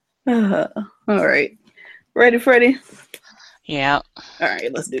Uh, all right. Ready, Freddie? Yeah. All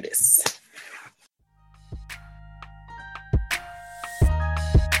right, let's do this.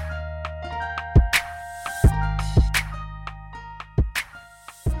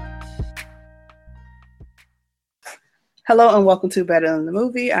 Hello and welcome to Better Than the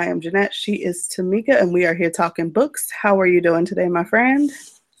Movie. I am Jeanette. She is Tamika, and we are here talking books. How are you doing today, my friend?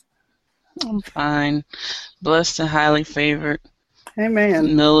 I'm fine. Blessed and highly favored.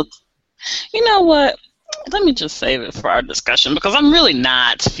 Amen. No, you know what? Let me just save it for our discussion because I'm really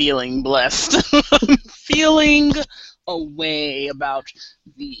not feeling blessed. I'm feeling a way about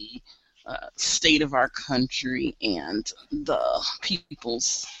the state of our country and the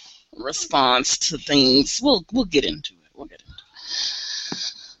people's response to things. We'll get into it. We'll get into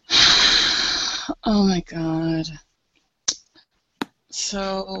it. Oh my God.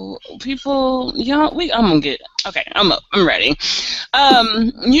 So people, yeah, I'm gonna get okay. I'm up. I'm ready.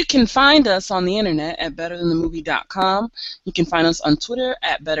 You can find us on the internet at betterthanthemovie.com. You can find us on Twitter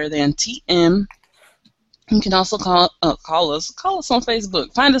at betterthantm. You can also call us on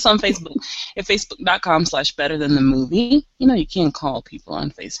Facebook. Find us on Facebook at facebook.com/betterthanthemovie. You know you can't call people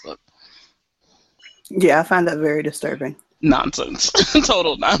on Facebook. Yeah, I find that very disturbing. Nonsense.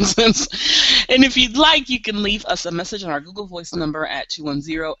 Total nonsense. And if you'd like, you can leave us a message on our Google Voice number at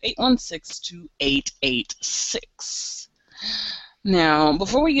 210-816-2886. Now,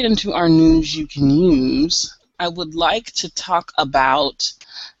 before we get into our news you can use, I would like to talk about,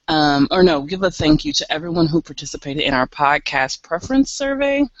 give a thank you to everyone who participated in our podcast preference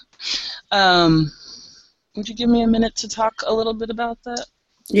survey. Would you give me a minute to talk a little bit about that?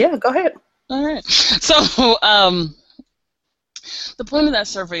 Yeah, go ahead. All right. So, the point of that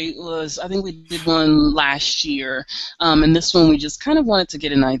survey was, I think we did one last year, and this one we just kind of wanted to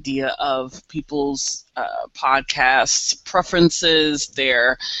get an idea of people's podcast preferences,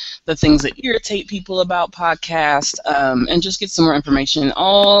 the things that irritate people about podcasts, and just get some more information,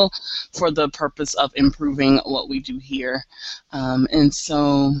 all for the purpose of improving what we do here. And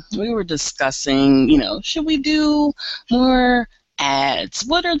so we were discussing, should we do more ads?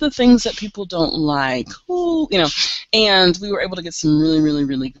 What are the things that people don't like? And we were able to get some really, really,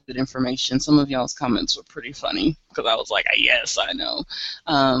 really good information. Some of y'all's comments were pretty funny because I was like, yes, I know.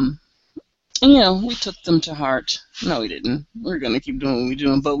 We took them to heart. No, we didn't. We're going to keep doing what we're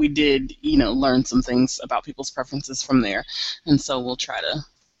doing, but we did, learn some things about people's preferences from there. And so we'll try to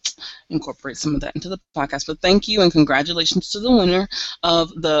incorporate some of that into the podcast. But thank you and congratulations to the winner of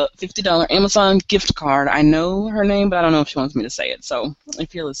the $50 Amazon gift card. I know her name, but I don't know if she wants me to say it. So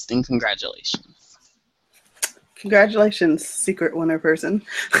if you're listening, congratulations. Congratulations, secret winner person.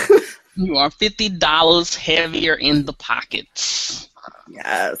 You are $50 heavier in the pockets.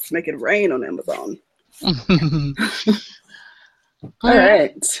 Yes, make it rain on Amazon. All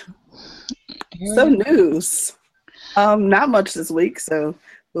right. So news. Not much this week, so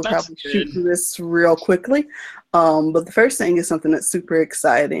we'll probably shoot through this real quickly. But the first thing is something that's super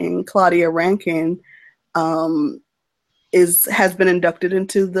exciting. Claudia Rankine has been inducted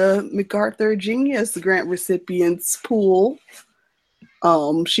into the MacArthur Genius Grant recipients pool.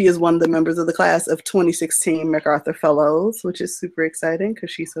 She is one of the members of the class of 2016 MacArthur Fellows, which is super exciting because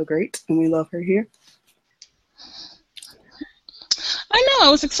she's so great and we love her here. I know.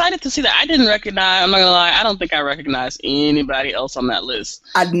 I was excited to see that. I didn't recognize, I'm not going to lie, I don't think I recognize anybody else on that list.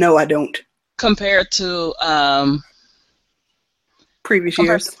 I know I don't. Compared to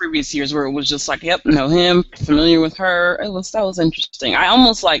previous years where it was just like, yep, know him, familiar with her. That was interesting. I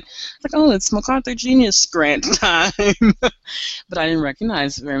almost it's MacArthur Genius Grant time. But I didn't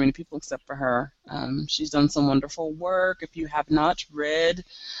recognize very many people except for her. She's done some wonderful work. If you have not read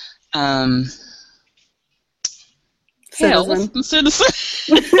Citizen.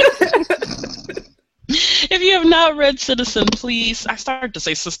 If you have not read Citizen, please. I started to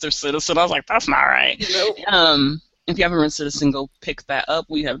say Sister Citizen. I was like, that's not right. Nope. If you haven't read Citizen, go pick that up.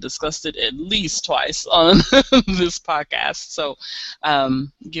 We have discussed it at least twice on this podcast. So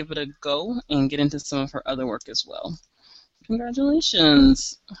give it a go and get into some of her other work as well.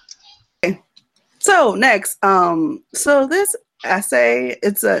 Congratulations. Okay. So next, so this essay,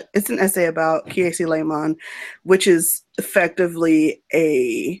 it's an essay about Kiese Laymon, which is effectively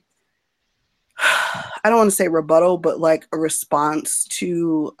I don't want to say rebuttal, but like a response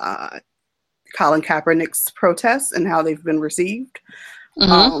to Colin Kaepernick's protests and how they've been received.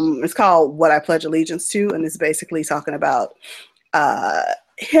 Mm-hmm. It's called What I Pledge Allegiance To, and it's basically talking about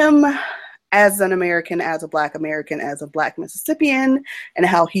him as an American, as a Black Mississippian, and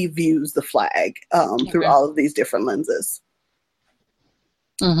how he views the flag through all of these different lenses.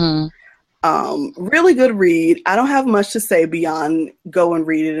 Mm-hmm. Really good read. I don't have much to say beyond go and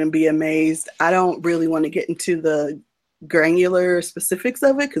read it and be amazed. I don't really want to get into the granular specifics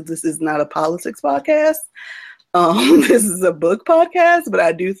of it because this is not a politics podcast. This is a book podcast, but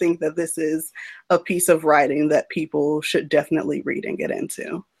I do think that this is a piece of writing that people should definitely read and get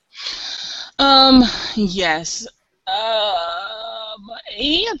into. Yes.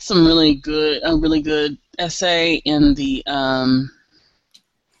 He had a really good essay in the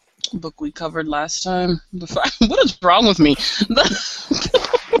book we covered last time. What is wrong with me?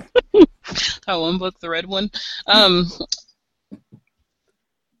 That one book, the red one. I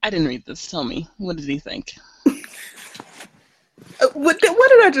didn't read this. Tell me, what did he think? What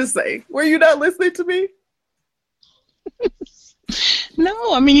did I just say? Were you not listening to me?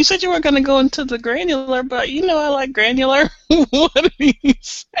 No, I mean, you said you weren't going to go into the granular, but you know I like granular. What did he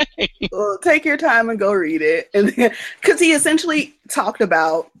say? Well, take your time and go read it. And because he essentially talked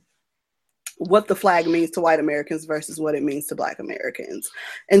about what the flag means to white Americans versus what it means to Black Americans.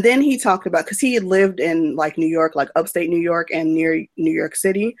 And then he talked about, because he had lived in like New York, like upstate New York and near New York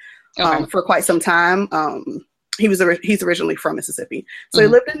City for quite some time. He's originally from Mississippi. So he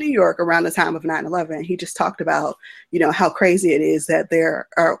lived in New York around the time of 9/11. He just talked about, how crazy it is that there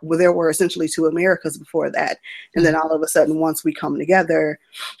were essentially two Americas before that. And then all of a sudden, once we come together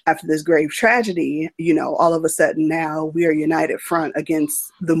after this grave tragedy, all of a sudden now we are united front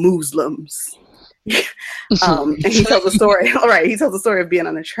against the Muslims. And he tells the story. All right, he tells the story of being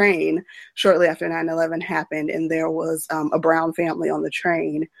on a train shortly after 9/11 happened, and there was a brown family on the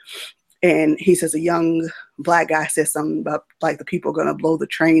train. And he says a young Black guy says something about like the people are going to blow the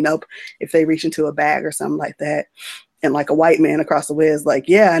train up if they reach into a bag or something like that. And like a white man across the way is like,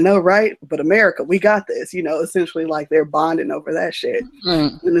 yeah, I know, right? But America, we got this, essentially like they're bonding over that shit.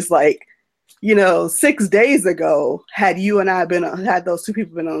 And it's like, 6 days ago, had you and I had those two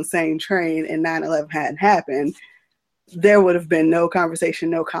people been on the same train and 9/11 hadn't happened, there would have been no conversation,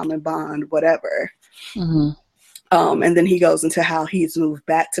 no common bond, whatever. And then he goes into how he's moved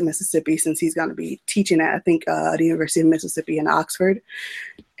back to Mississippi since he's going to be teaching at, I think, the University of Mississippi in Oxford.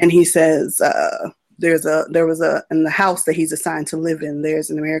 And he says in the house that he's assigned to live in, there's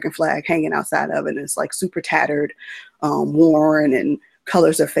an American flag hanging outside of it. And it's like super tattered, worn, and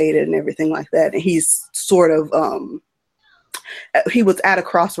colors are faded and everything like that. And he's sort of, he was at a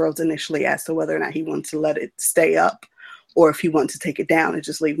crossroads initially as to whether or not he wanted to let it stay up, or if he wanted to take it down and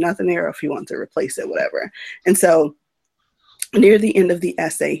just leave nothing there, or if he wanted to replace it, whatever. And so near the end of the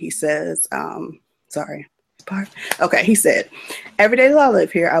essay, he says, he said, every day that I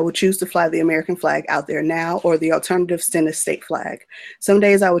live here, I will choose to fly the American flag out there now, or the alternative Stennis state flag. Some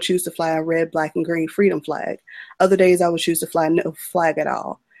days I would choose to fly a red, black, and green freedom flag. Other days I would choose to fly no flag at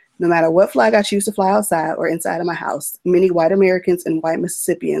all. No matter what flag I choose to fly outside or inside of my house, many white Americans and white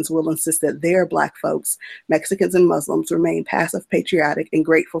Mississippians will insist that their Black folks, Mexicans and Muslims, remain passive, patriotic, and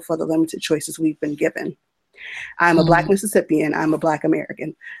grateful for the limited choices we've been given. I'm a Black Mississippian. I'm a Black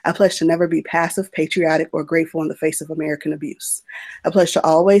American. I pledge to never be passive, patriotic, or grateful in the face of American abuse. I pledge to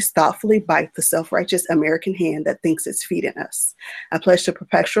always thoughtfully bite the self-righteous American hand that thinks it's feeding us. I pledge to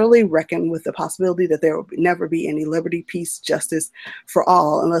perpetually reckon with the possibility that there will never be any liberty, peace, justice for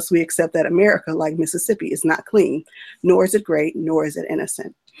all unless we accept that America, like Mississippi, is not clean, nor is it great, nor is it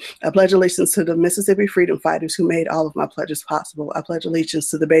innocent. I pledge allegiance to the Mississippi freedom fighters who made all of my pledges possible. I pledge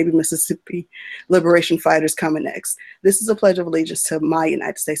allegiance to the baby Mississippi liberation fighters coming next. This is a pledge of allegiance to my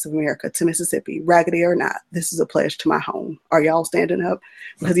United States of America, to Mississippi, raggedy or not. This is a pledge to my home. Are y'all standing up?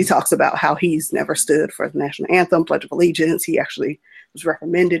 Because he talks about how he's never stood for the national anthem, Pledge of Allegiance. He actually was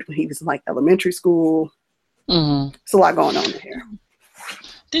reprimanded when he was in like elementary school. It's a lot going on here.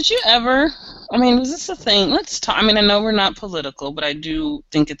 Did you ever, was this a thing? Let's talk, I know we're not political, but I do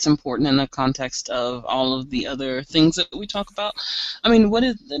think it's important in the context of all of the other things that we talk about.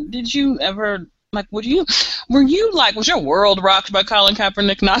 Did you ever, was your world rocked by Colin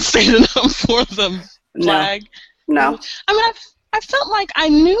Kaepernick not standing up for the flag? No. I felt like I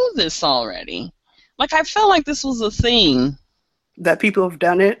knew this already. Like, I felt like this was a thing. That people have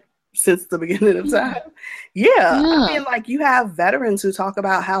done it since the beginning of time. Yeah. You have veterans who talk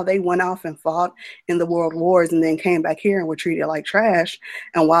about how they went off and fought in the world wars and then came back here and were treated like trash.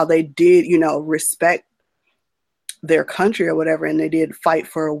 And while they did, respect their country or whatever, and they did fight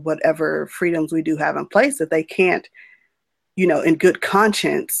for whatever freedoms we do have in place, that they can't, in good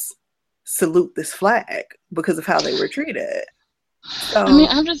conscience, salute this flag because of how they were treated. So,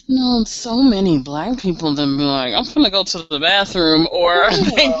 I've just known so many Black people that be like, I'm gonna go to the bathroom, or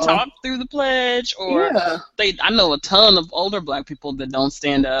they talk through the pledge, or I know a ton of older Black people that don't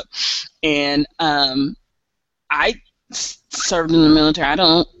stand up. And I served in the military. I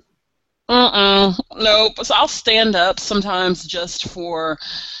don't Nope. So I'll stand up sometimes just for,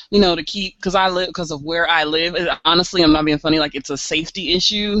 to keep, because of where I live. Honestly, I'm not being funny. Like, it's a safety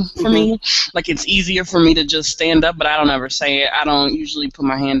issue for Mm-hmm. me. Like, it's easier for me to just stand up, but I don't ever say it. I don't usually put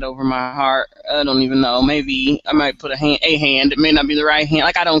my hand over my heart. I don't even know. Maybe I might put a hand. It may not be the right hand.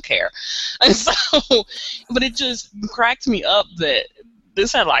 Like, I don't care. And so, but it just cracked me up that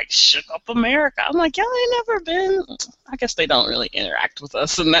this had like shook up America. I'm like, y'all ain't never been. I guess they don't really interact with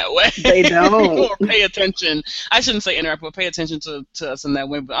us in that way. They don't. Or pay attention. I shouldn't say interact, but pay attention to us in that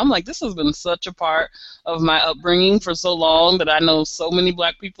way. But I'm like, this has been such a part of my upbringing for so long that I know so many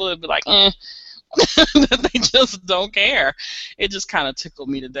Black people that be like, that they just don't care. It just kind of tickled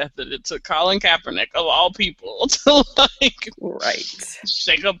me to death that it took Colin Kaepernick, of all people, to like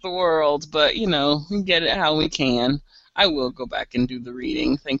shake up the world. But we get it how we can. I will go back and do the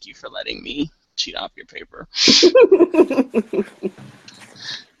reading. Thank you for letting me cheat off your paper.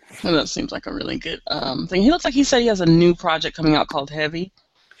 And that seems like a really good thing. He looks like he said he has a new project coming out called Heavy.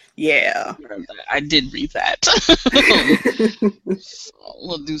 Yeah. I did read that. So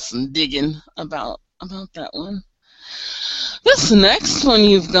we'll do some digging about that one. This next one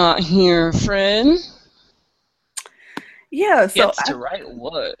you've got here, friend. Yeah, so Gets to write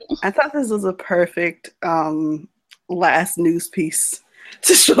what? I thought this was a perfect last news piece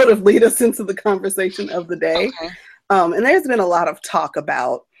to sort of lead us into the conversation of the day. Okay. And there's been a lot of talk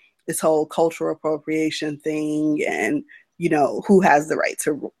about this whole cultural appropriation thing and, who has the right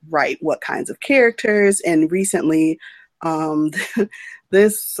to write what kinds of characters. And recently,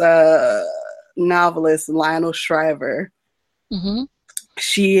 this novelist, Lionel Shriver, mm-hmm.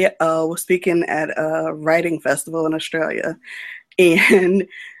 she was speaking at a writing festival in Australia, and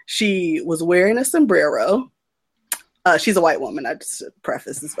she was wearing a sombrero. She's a white woman. I just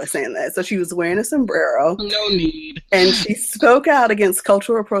preface this by saying that. So she was wearing a sombrero. No need. And she spoke out against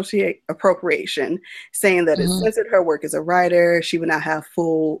cultural appropriation, saying that it censored her work as a writer. She would not have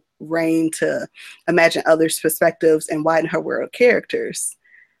full reign to imagine others' perspectives and widen her world of characters,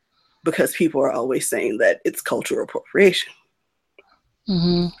 because people are always saying that it's cultural appropriation.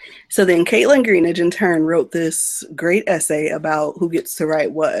 Mm-hmm. So then Caitlin Greenidge in turn wrote this great essay about who gets to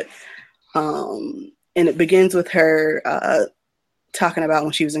write what. And it begins with her talking about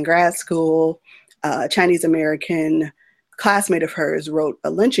when she was in grad school, a Chinese American classmate of hers wrote a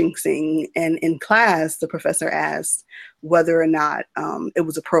lynching scene. And in class, the professor asked whether or not it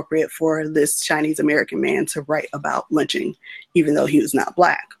was appropriate for this Chinese American man to write about lynching, even though he was not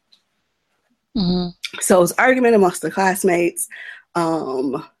Black. Mm-hmm. So it was argument amongst the classmates,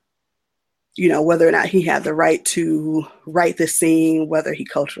 whether or not he had the right to write the scene, whether he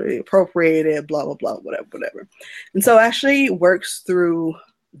culturally appropriated, blah, blah, blah, whatever. And so Ashley works through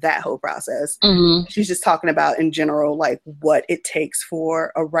that whole process. Mm-hmm. She's just talking about in general, like what it takes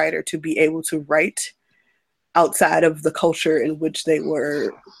for a writer to be able to write outside of the culture in which they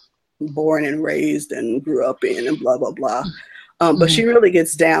were born and raised and grew up in and blah, blah, blah. But she really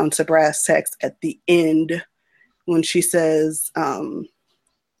gets down to brass tacks at the end when she says,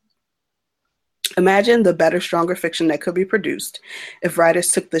 imagine the better, stronger fiction that could be produced if writers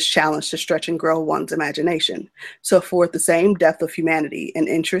took this challenge to stretch and grow one's imagination, to afford the same depth of humanity and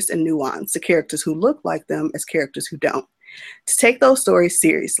interest and nuance to characters who look like them as characters who don't. To take those stories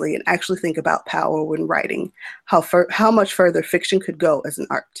seriously and actually think about power when writing, how much further fiction could go as an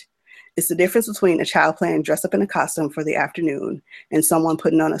art. It's the difference between a child playing dress up in a costume for the afternoon and someone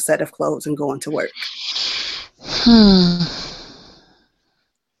putting on a set of clothes and going to work.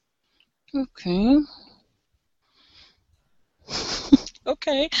 Okay.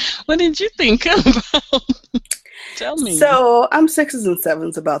 Okay. What did you think about? Tell me. So I'm 6s and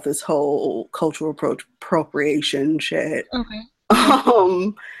 7s about this whole cultural appropriation shit.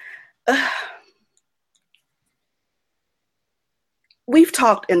 Okay. We've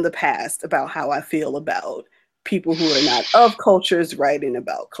talked in the past about how I feel about people who are not of cultures writing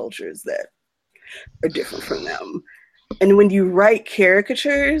about cultures that are different from them. And when you write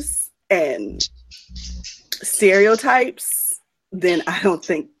caricatures and stereotypes, then I don't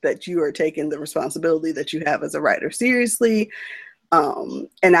think that you are taking the responsibility that you have as a writer seriously.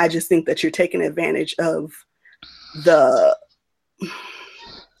 And I just think that you're taking advantage of the,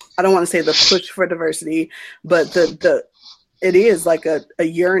 I don't want to say the push for diversity, but it is like a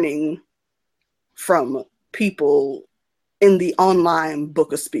yearning from people in the online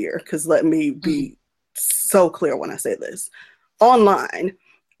bookosphere, because let me be so clear when I say this, online,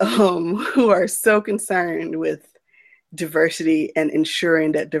 who are so concerned with diversity and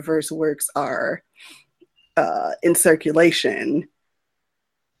ensuring that diverse works are in circulation,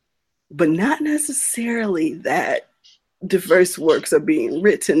 but not necessarily that diverse works are being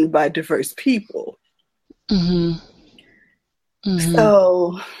written by diverse people. Mm-hmm. Mm-hmm.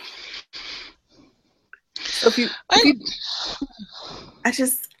 So if you I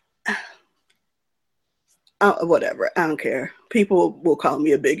just whatever, I don't care. People will call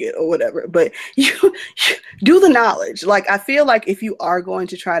me a bigot or whatever, but you do the knowledge. Like, I feel like if you are going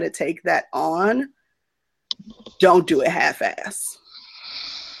to try to take that on, don't do it half-ass.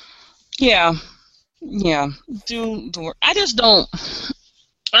 Yeah. Do the work. I just don't.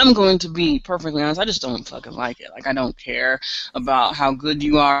 I'm going to be perfectly honest. I just don't fucking like it. Like, I don't care about how good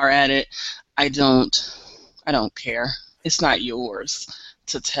you are at it. I don't care. It's not yours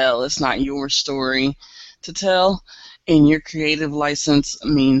to tell. It's not your story to tell. And your creative license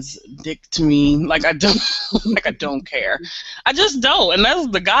means dick to me. Like, I don't care. I just don't. And that's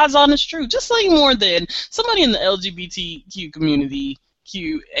the God's honest truth. Just like more than somebody in the LGBTQ community,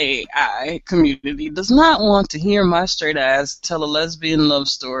 QAI community, does not want to hear my straight ass tell a lesbian love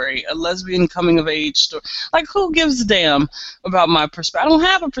story, a lesbian coming of age story. Like, who gives a damn about my perspective? I don't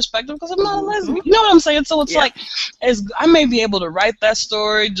have a perspective because I'm not a lesbian. You know what I'm saying? So it's like, as I may be able to write that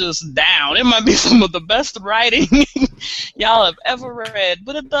story just down. It might be some of the best writing y'all have ever read.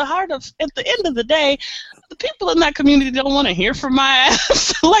 But at the end of the day, the people in that community don't want to hear from my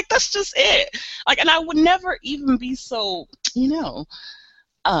ass. Like, that's just it. Like, and I would never even be so,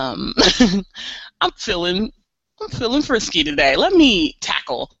 I'm feeling frisky today. Let me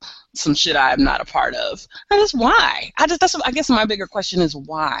tackle some shit I am not a part of. And that's why. I guess my bigger question is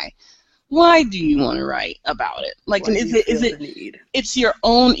why. Why do you want to write about it? Like, and is it it's your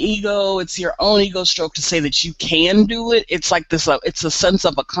own ego, it's your own ego stroke to say that you can do it? It's like this, it's a sense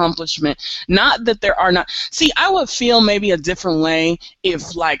of accomplishment. Not that there are not. See, I would feel maybe a different way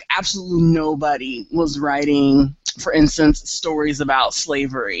if, like, absolutely nobody was writing, for instance, stories about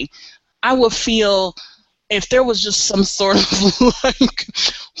slavery. I would feel if there was just some sort of like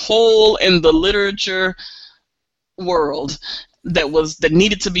hole in the literature world that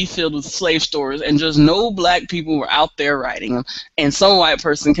needed to be filled with slave stories, and just no black people were out there writing them, and some white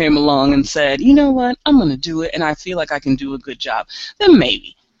person came along and said, you know what, I'm going to do it, and I feel like I can do a good job, then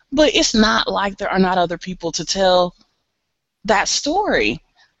maybe. But it's not like there are not other people to tell that story,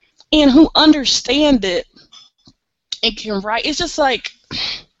 and who understand it and can write. It's just like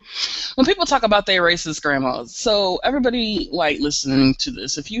when people talk about their racist grandmas. So everybody white listening to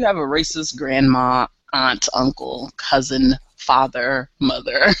this, if you have a racist grandma, aunt, uncle, cousin, father,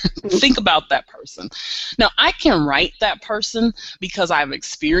 mother, think about that person. Now, I can write that person because I've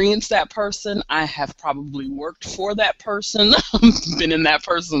experienced that person. I have probably worked for that person, been in that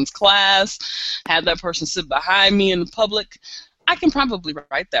person's class, had that person sit behind me in the public. I can probably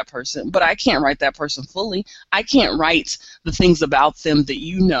write that person, but I can't write that person fully. I can't write the things about them that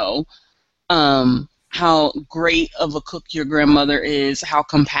you know, how great of a cook your grandmother is, how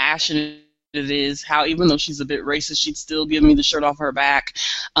compassionate it is, how even though she's a bit racist, she'd still give me the shirt off her back,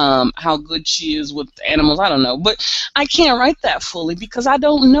 how good she is with animals. I don't know, but I can't write that fully because I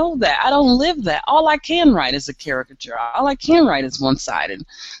don't know that. I don't live that. All I can write is a caricature. All I can write is one-sided.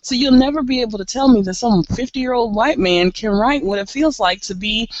 So you'll never be able to tell me that some 50-year-old white man can write what it feels like to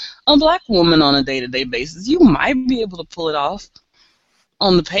be a black woman on a day-to-day basis. You might be able to pull it off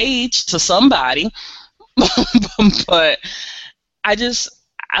on the page to somebody, but I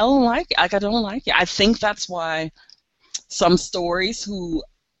don't like it. Like, I don't like it. I think that's why some stories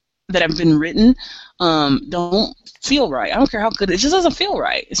that have been written don't feel right. I don't care how good it just doesn't feel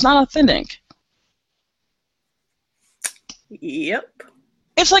right. It's not authentic. Yep.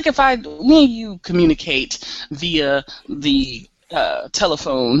 It's like if me and you communicate via the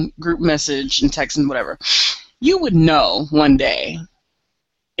telephone, group message, and text and whatever, you would know one day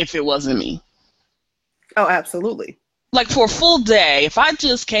if it wasn't me. Oh, absolutely. Like, for a full day, if I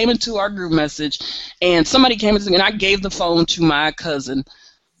just came into our group message and somebody came into me and I gave the phone to my cousin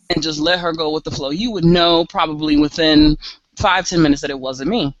and just let her go with the flow, you would know probably within 5-10 minutes that it wasn't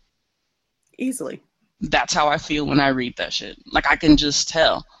me. Easily. That's how I feel when I read that shit. Like, I can just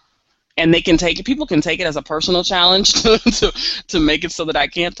tell. And they can take it, people can take it as a personal challenge to make it so that I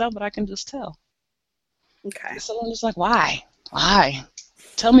can't tell, but I can just tell. Okay. So I'm just like, why? Why?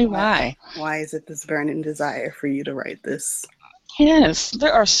 Tell me why. Why is it this burning desire for you to write this? Yes,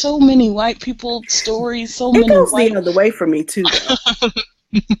 there are so many white people stories, It goes the other way for me too, though.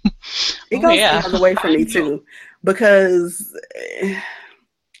 It goes the other way for me too, because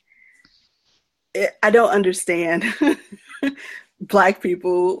I don't understand black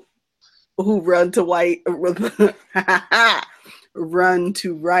people who run to write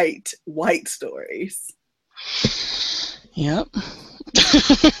white stories. Yep.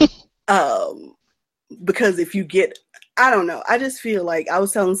 Because if you get, I don't know. I just feel like I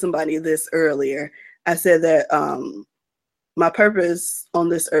was telling somebody this earlier. I said that my purpose on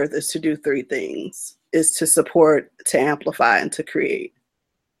this earth is to do three things: is to support, to amplify, and to create.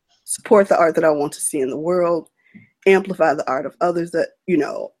 Support the art that I want to see in the world, amplify the art of others that,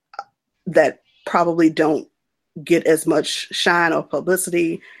 that probably don't get as much shine or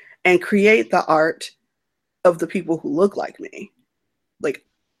publicity, and create the art of the people who look like me. Like,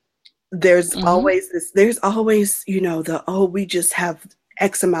 there's always we just have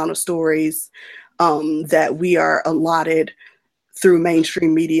X amount of stories that we are allotted through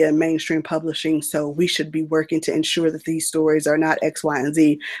mainstream media and mainstream publishing, so we should be working to ensure that these stories are not X, Y, and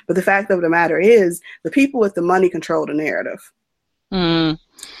Z. But the fact of the matter is, the people with the money control the narrative.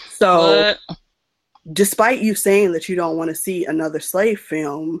 So, despite you saying that you don't want to see another slave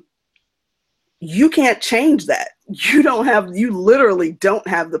film, you can't change that. You literally don't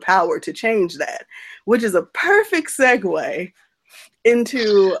have the power to change that, which is a perfect segue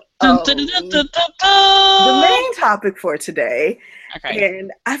into the main topic for today. Okay.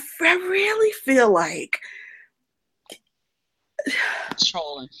 And I really feel like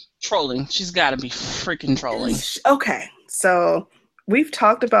trolling. She's got to be freaking trolling. Okay, so we've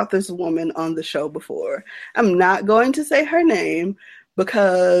talked about this woman on the show before. I'm not going to say her name,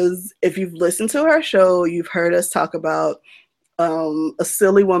 because if you've listened to our show, you've heard us talk about a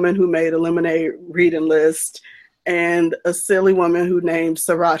silly woman who made a lemonade reading list, and a silly woman who named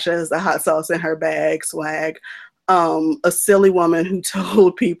Sriracha as the hot sauce in her bag swag. A silly woman who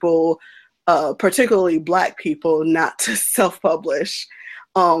told people, particularly Black people, not to self-publish.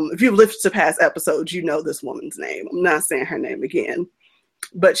 If you've listened to past episodes, you know this woman's name. I'm not saying her name again.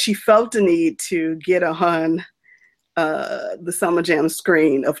 But she felt the need to get on the Summer Jam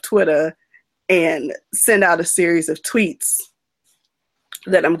screen of Twitter and send out a series of tweets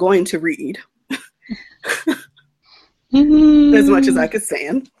that I'm going to read as much as I could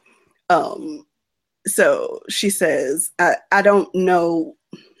stand. So she says,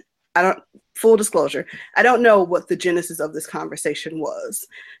 full disclosure, I don't know what the genesis of this conversation was.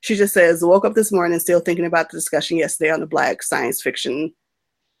 She just says, woke up this morning still thinking about the discussion yesterday on the Black science fiction,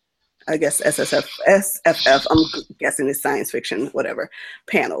 I guess SFF, I'm guessing it's science fiction, whatever,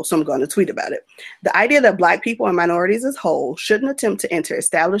 panel. So I'm going to tweet about it. The idea that Black people and minorities as whole shouldn't attempt to enter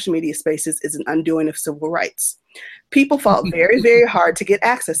established media spaces is an undoing of civil rights. People fought very, very hard to get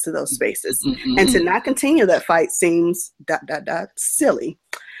access to those spaces. And to not continue that fight seems ... silly.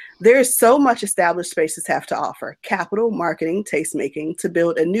 There is so much established spaces have to offer. Capital, marketing, tastemaking. To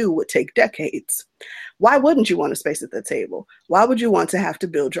build anew would take decades. Why wouldn't you want a space at the table? Why would you want to have to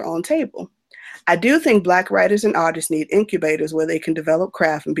build your own table? I do think Black writers and artists need incubators where they can develop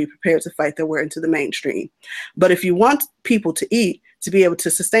craft and be prepared to fight their way into the mainstream. But if you want people to eat, to be able to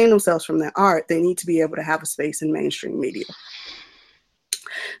sustain themselves from their art, they need to be able to have a space in mainstream media.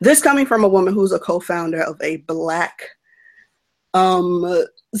 This coming from a woman who's a co-founder of a Black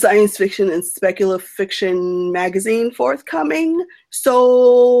science fiction and speculative fiction magazine forthcoming.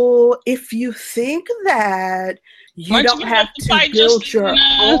 So if you think that you don't have to build your own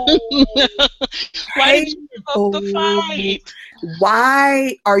why did you give up the fight?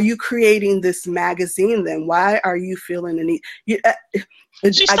 Why are you creating this magazine then? Why are you feeling the need? I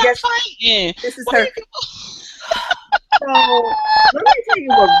guess fighting. This is her. So let me tell you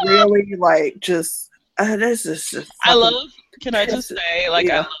what really this is just I love. Can I just say, I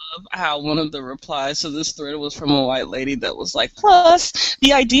love how one of the replies to this thread was from a white lady that was like, plus,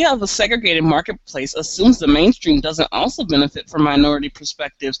 the idea of a segregated marketplace assumes the mainstream doesn't also benefit from minority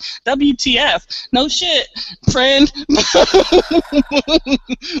perspectives. WTF. No shit, friend.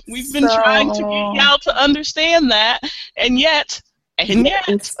 We've been trying to get y'all to understand that, and yet...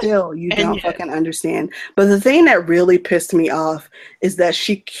 And still, you don't fucking understand. But the thing that really pissed me off is that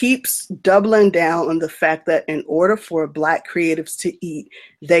she keeps doubling down on the fact that in order for Black creatives to eat,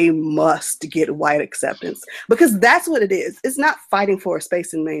 they must get white acceptance. Because that's what it is. It's not fighting for a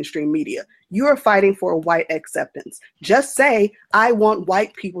space in mainstream media. You are fighting for white acceptance. Just say, I want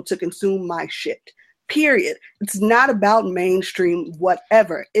white people to consume my shit. Period. It's not about mainstream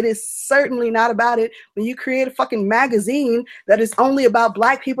whatever. It is certainly not about it when you create a fucking magazine that is only about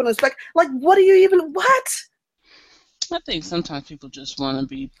Black people and like, what do you even, what? I think sometimes people just want to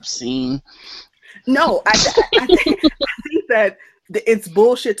be seen. No, I think that it's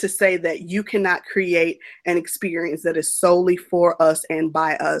bullshit to say that you cannot create an experience that is solely for us and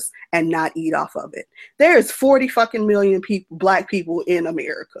by us and not eat off of it. There is 40 fucking million people, Black people in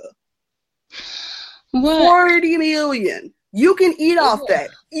America. What? 40 million. You can eat off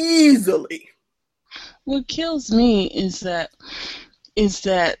that easily. What kills me is that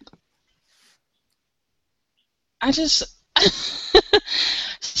I just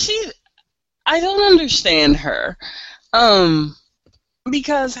she I don't understand her. Um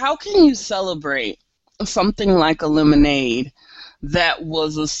because how can you celebrate something like a lemonade that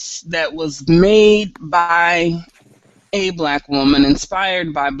was made by a black woman,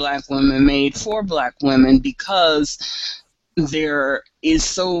 inspired by black women, made for black women, because there is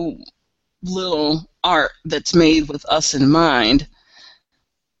so little art that's made with us in mind.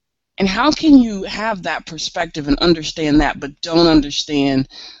 And how can you have that perspective and understand that, but don't understand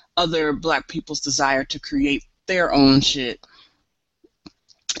other black people's desire to create their own shit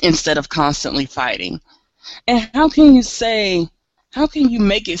instead of constantly fighting? And how can you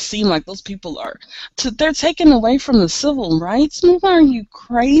make it seem like those people they're taken away from the civil rights movement? Are you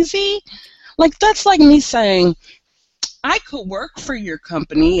crazy? Like, that's like me saying, I could work for your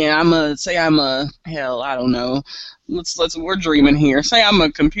company and hell, I don't know. We're dreaming here. Say I'm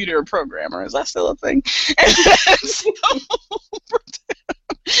a computer programmer. Is that still a thing?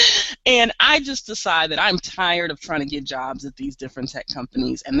 And I just decide that I'm tired of trying to get jobs at these different tech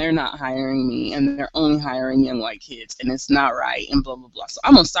companies, and they're not hiring me, and they're only hiring young white kids, and it's not right, and blah, blah, blah. So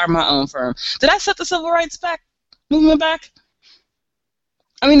I'm going to start my own firm. Did I set the civil rights movement back?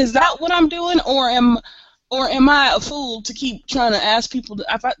 I mean, is that what I'm doing, or am I a fool to keep trying to ask people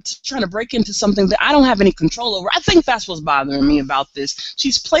trying to break into something that I don't have any control over? I think that's what's bothering me about this.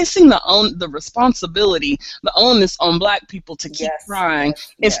 She's placing the responsibility, the onus on black people to keep trying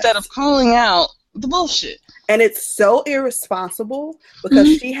instead of calling out the bullshit. And it's so irresponsible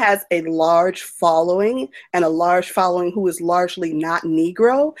because she has a large following, and a large following who is largely not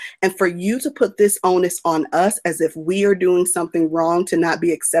Negro. And for you to put this onus on us as if we are doing something wrong to not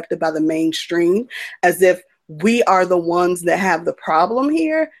be accepted by the mainstream, as if we are the ones that have the problem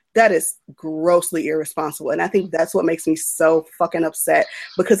here, that is grossly irresponsible. And I think that's what makes me so fucking upset,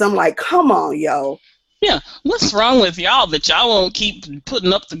 because I'm like, come on, yo. Yeah, what's wrong with y'all that y'all won't keep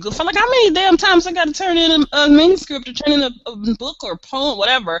putting up the good fight? Like, how many damn times I got to turn in a manuscript or turn in a book or a poem,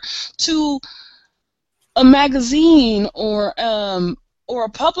 whatever, to a magazine or a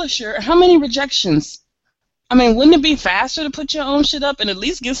publisher? How many rejections? I mean, wouldn't it be faster to put your own shit up and at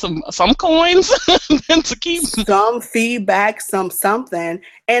least get some coins than to keep some feedback, something?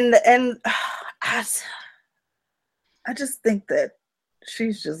 And I just think that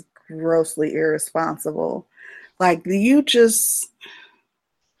she's just grossly irresponsible. Like, I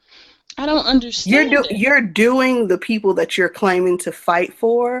don't understand. You're doing the people that you're claiming to fight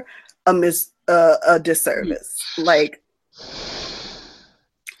for a disservice. Like,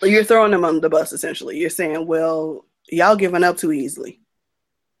 you're throwing them on the bus, essentially. You're saying, well, y'all giving up too easily.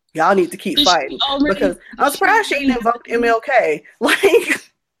 Y'all need to keep fighting. Because I'm surprised she ain't invoked MLK.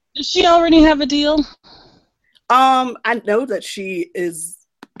 Like, does she already have a deal? I know that she is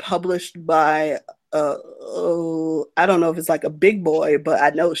published by I don't know if it's like a big boy, but I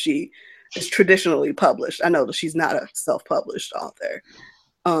know she is traditionally published. I know that she's not a self-published author.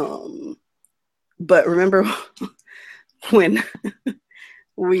 But remember when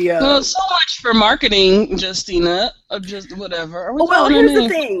we well, so much for marketing, Justina, or just whatever. Well, here's the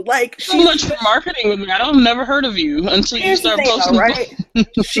thing, like, so much for marketing with me. I've never heard of you until you start posting. Right?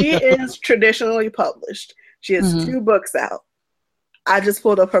 She is traditionally published. She has 2 books out. I just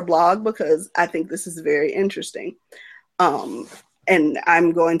pulled up her blog because I think this is very interesting. And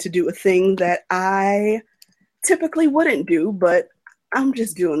I'm going to do a thing that I typically wouldn't do, but I'm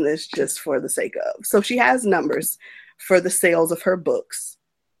just doing this just for the sake of. So she has numbers for the sales of her books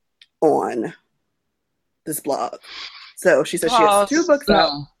on this blog. So she says she has 2 books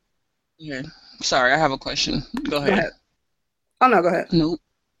out. Yeah. Sorry, I have a question. Go ahead. Oh, no, go ahead. Nope.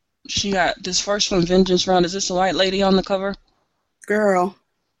 She got this first one, Vengeance Round. Is this a white lady on the cover? Girl.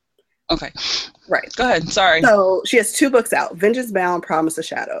 Okay. Right. Go ahead. Sorry. So she has 2 books out. Vengeance Bound, Promise of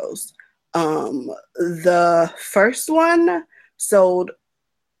Shadows. The first one sold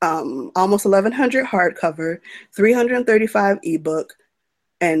almost 1,100 hardcover, 335 ebook,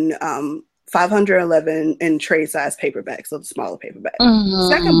 and 511 in trade size paperback, so the smaller paperback.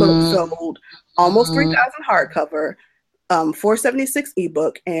 Second book sold almost 3,000 hardcover, 476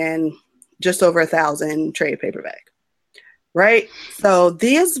 ebook, and just over 1,000 trade paperback. Right? So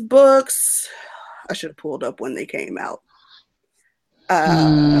these books, I should have pulled up when they came out.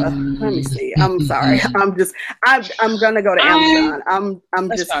 Let me see. I'm sorry. I'm gonna go to Amazon. I'm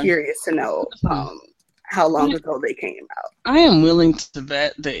just curious to know how long ago they came out. I am willing to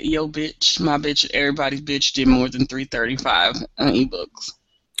bet that your bitch, my bitch, everybody's bitch did more than 335 on ebooks.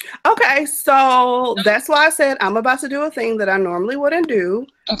 Okay, so that's why I said I'm about to do a thing that I normally wouldn't do.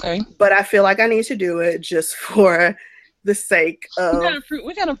 Okay. But I feel like I need to do it just for the sake of...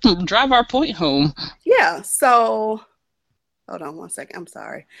 We gotta drive our point home. Yeah, so hold on one second. I'm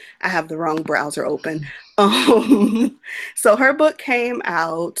sorry. I have the wrong browser open. So her book came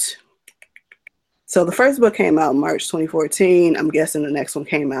out. So the first book came out in March 2014. I'm guessing the next one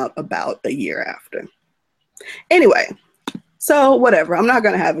came out about a year after. Anyway, so whatever. I'm not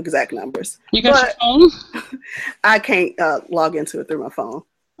going to have exact numbers. You got your phone? I can't log into it through my phone.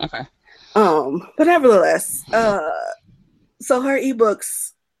 Okay. But nevertheless, so her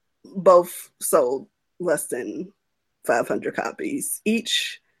ebooks both sold less than 500 copies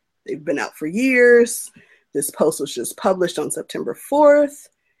each. They've been out for years. This post was just published on September 4th.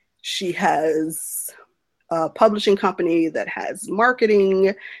 She has a publishing company that has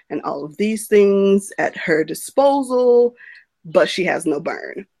marketing and all of these things at her disposal, but she has no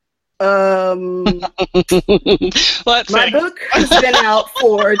burn. My book has been out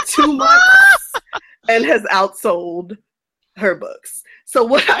for 2 months and has outsold her books. So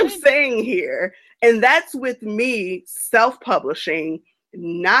what I'm saying here, and that's with me self-publishing,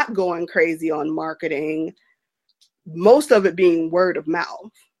 not going crazy on marketing, most of it being word of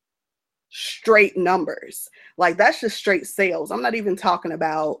mouth, straight numbers. Like, that's just straight sales. I'm not even talking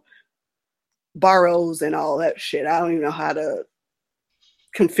about borrows and all that shit. I don't even know how to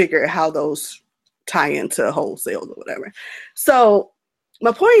configure how those tie into wholesale or whatever. So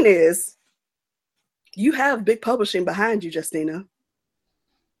my point is, you have big publishing behind you, Justina.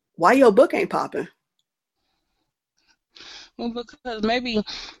 Why your book ain't popping? Well, because maybe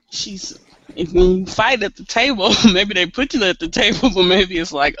if you fight at the table, maybe they put you at the table, but maybe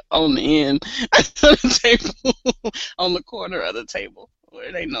it's like on the end of the table, on the corner of the table,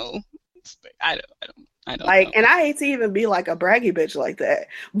 where they know. I don't like, know. And I hate to even be like a braggy bitch like that,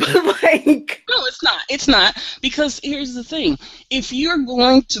 but like, no, it's not, because here's the thing: if you're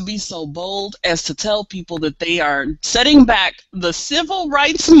going to be so bold as to tell people that they are setting back the civil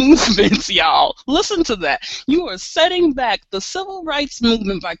rights movements, y'all, listen to that. You are setting back the civil rights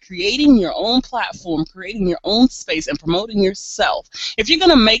movement by creating your own platform, creating your own space, and promoting yourself. If you're going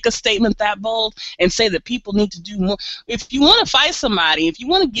to make a statement that bold and say that people need to do more, if you want to fight somebody, if you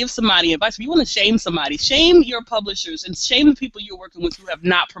want to give somebody advice, if you want to shame somebody, shame your publishers and shame the people you're working with who have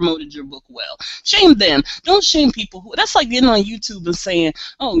not promoted your book well. Shame them. Don't shame people who. That's like getting on YouTube and saying,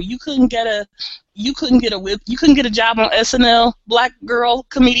 "Oh, you couldn't get a job on SNL, black girl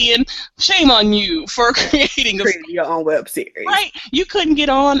comedian. Shame on you for creating your own web series. Right? You couldn't get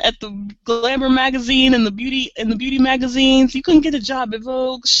on at the Glamour magazine and the beauty magazines. You couldn't get a job at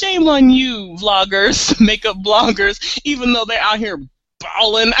Vogue. Shame on you, vloggers, makeup bloggers, even though they're out here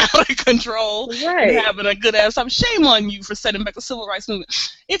balling out of control, right, and having a good ass time. Shame on you for setting back the civil rights movement.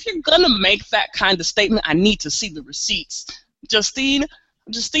 If you're gonna make that kind of statement, I need to see the receipts. Justina,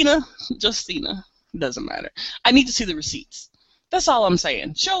 doesn't matter. I need to see the receipts. That's all I'm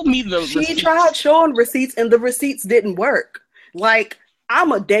saying. Show me the receipts. She tried showing receipts and the receipts didn't work. Like,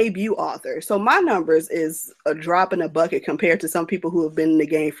 I'm a debut author, so my numbers is a drop in a bucket compared to some people who have been in the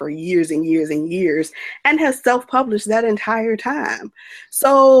game for years and years and years and has self-published that entire time.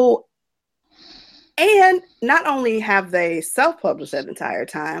 So, and not only have they self-published that entire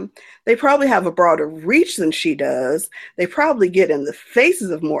time, they probably have a broader reach than she does. They probably get in the faces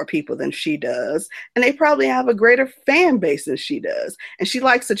of more people than she does. And they probably have a greater fan base than she does. And she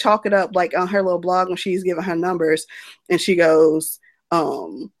likes to chalk it up, like on her little blog when she's giving her numbers, and she goes,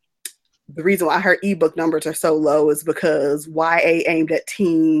 the reason why her ebook numbers are so low is because YA aimed at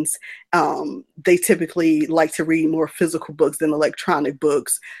teens, they typically like to read more physical books than electronic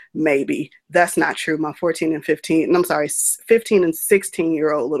books. Maybe that's not true. My 15 and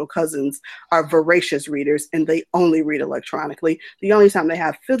 16-year-old little cousins are voracious readers, and they only read electronically. The only time they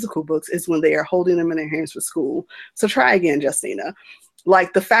have physical books is when they are holding them in their hands for school. So try again, Justina.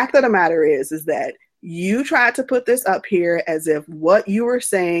 Like, the fact of the matter is that you tried to put this up here as if what you were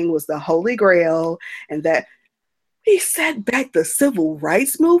saying was the Holy Grail and that he set back the civil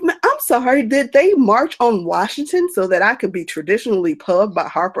rights movement. I'm sorry, did they march on Washington so that I could be traditionally pubbed by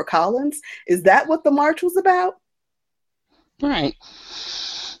HarperCollins? Is that what the march was about? Right.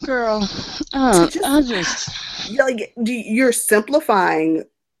 Girl, you're simplifying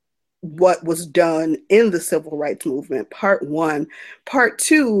what was done in the civil rights movement, part one. Part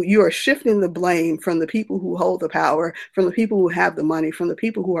two, you are shifting the blame from the people who hold the power, from the people who have the money, from the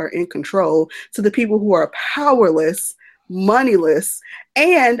people who are in control, to the people who are powerless, moneyless,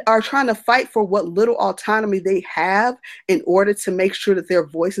 and are trying to fight for what little autonomy they have in order to make sure that their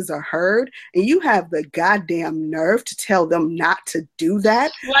voices are heard. And you have the goddamn nerve to tell them not to do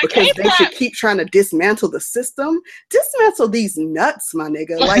that, like, because they should keep trying to dismantle the system. Dismantle these nuts, my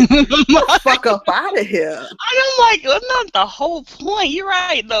nigga. Like, get the fuck up out of here. I'm like, that's not the whole point. You're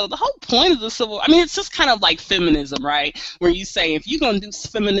right, though. The whole point of the civil, I mean, it's just kind of like feminism, right? Where you say, if you're going to do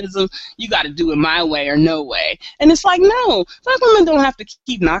feminism, you got to do it my way or no way. And it's like, no, black women don't have to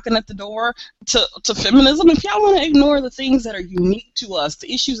keep knocking at the door to feminism. If y'all want to ignore the things that are unique to us,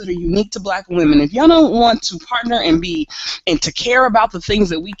 the issues that are unique to black women, if y'all don't want to partner and to care about the things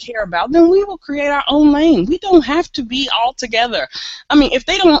that we care about, then we will create our own lane. We don't have to be all together. I mean, if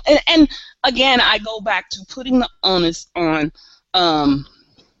they don't, and again, I go back to putting the onus on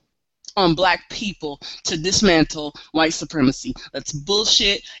black people to dismantle white supremacy. That's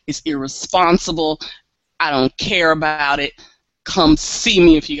bullshit. It's irresponsible. I don't care about it. Come see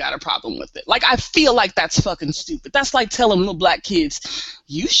me if you got a problem with it. Like, I feel like that's fucking stupid. That's like telling little black kids,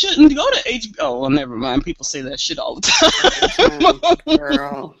 you shouldn't go to HBO. Oh, well, never mind. People say that shit all the time.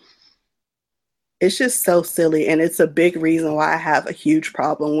 Girl. It's just so silly, and it's a big reason why I have a huge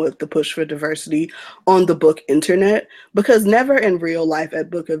problem with the push for diversity on the book internet, because never in real life at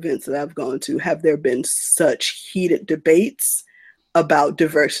book events that I've gone to have there been such heated debates about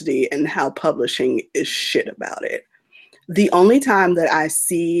diversity and how publishing is shit about it. The only time that I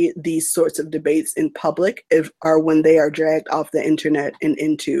see these sorts of debates in public are when they are dragged off the internet and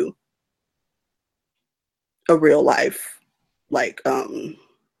into a real life, like,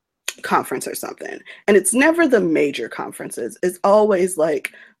 conference or something. And it's never the major conferences. It's always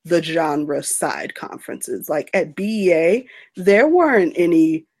like the genre side conferences. Like at BEA, there weren't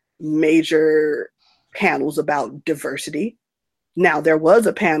any major panels about diversity. Now, there was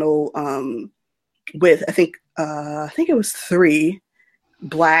a panel with, I think it was 3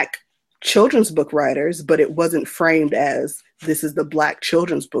 Black children's book writers, but it wasn't framed as, this is the Black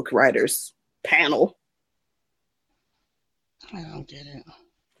children's book writers panel. I don't get it.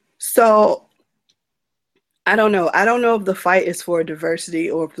 So, I don't know. I don't know if the fight is for diversity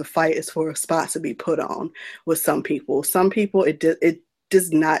or if the fight is for a spot to be put on with some people. Some people, it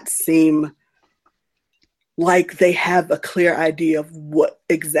does not seem like they have a clear idea of what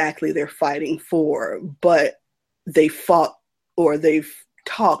exactly they're fighting for, but they fought or they've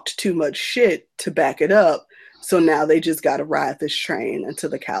talked too much shit to back it up. So now they just got to ride this train until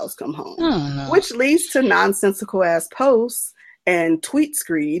the cows come home, which leads to nonsensical ass posts and tweet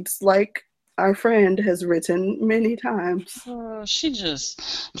screeds like our friend has written many times. She just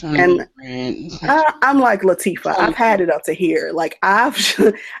and I'm like Latifah. I've had it up to here. Like I've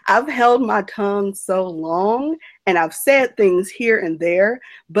held my tongue so long, and I've said things here and there,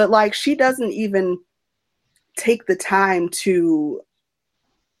 but like she doesn't even take the time to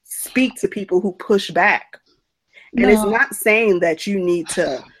speak to people who push back. No. And it's not saying that you need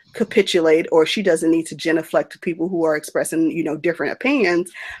to capitulate or she doesn't need to genuflect to people who are expressing, different opinions,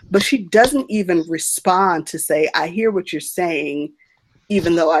 but she doesn't even respond to say, I hear what you're saying,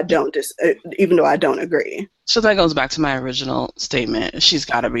 even though I don't agree. So that goes back to my original statement. She's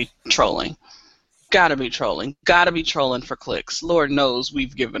got to be trolling. Got to be trolling for clicks. Lord knows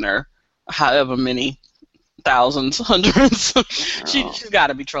we've given her however many thousands, hundreds. She's got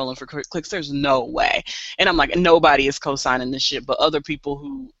to be trolling for clicks. There's no way. And I'm like, nobody is co-signing this shit but other people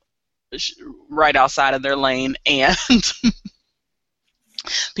who right outside of their lane and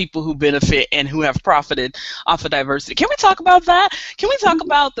people who benefit and who have profited off of diversity. Can we talk about that? Can we talk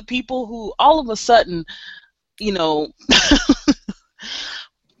about the people who all of a sudden, a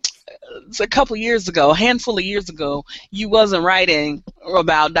handful of years ago, you wasn't writing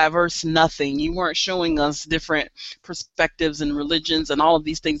about diverse nothing. You weren't showing us different perspectives and religions and all of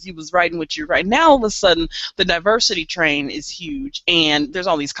these things. You was writing what you write. Now, all of a sudden, the diversity train is huge, and there's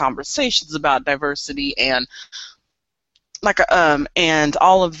all these conversations about diversity and and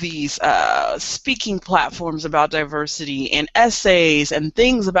all of these speaking platforms about diversity and essays and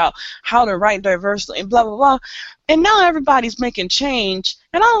things about how to write diversely and blah, blah, blah. And now everybody's making change,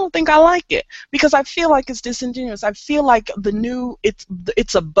 and I don't think I like it because I feel like it's disingenuous. I feel like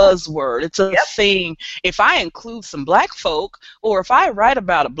it's a buzzword. It's a thing. If I include some black folk or if I write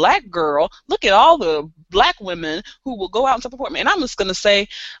about a black girl, look at all the black women who will go out and support me. And I'm just going to say,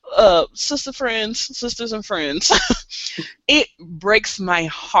 sisters and friends, it breaks my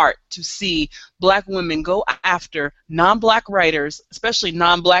heart to see black women go after non-black writers, especially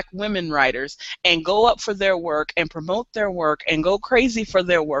non-black women writers, and go up for their work and promote their work and go crazy for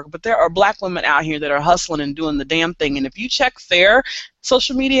their work. But there are black women out here that are hustling and doing the damn thing. And if you check their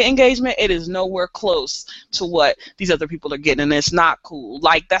social media engagement, it is nowhere close to what these other people are getting, and it's not cool.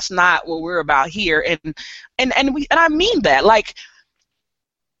 Like, that's not what we're about here. And I mean that. Like,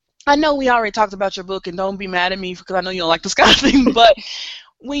 I know we already talked about your book, and don't be mad at me because I know you don't like this kind of thing, but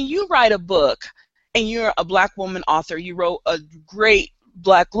when you write a book and you're a Black woman author, you wrote a great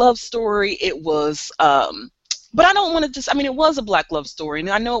Black love story. It was but I don't want to just, I mean, it was a Black love story, and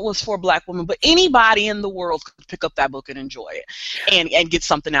I know it was for Black women, but anybody in the world could pick up that book and enjoy it and get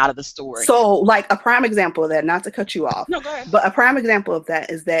something out of the story. So, like, a prime example of that, not to cut you off, no, go ahead. But a prime example of that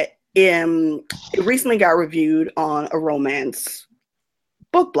is that it recently got reviewed on a romance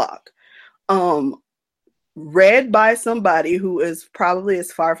book blog, read by somebody who is probably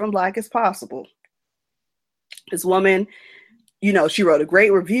as far from Black as possible. This woman, you know, she wrote a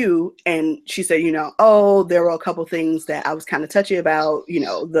great review, and she said, you know, oh, there were a couple things that I was kind of touchy about, you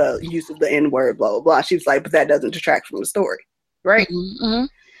know, the use of the N-word, blah, blah, blah. She was like, but that doesn't detract from the story, right? Mm-hmm.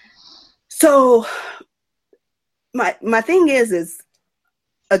 So my thing is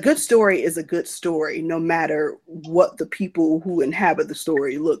a good story is a good story, no matter what the people who inhabit the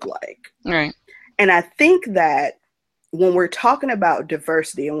story look like. Right. And I think that when we're talking about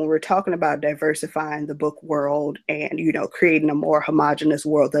diversity and when we're talking about diversifying the book world and, you know, creating a more homogenous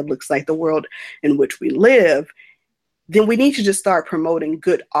world that looks like the world in which we live, then we need to just start promoting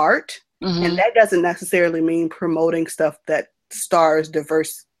good art. Mm-hmm. And that doesn't necessarily mean promoting stuff that stars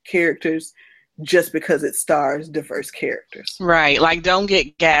diverse characters just because it stars diverse characters. Right. Like, don't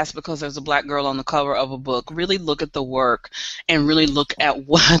get gassed because there's a Black girl on the cover of a book. Really look at the work and really look at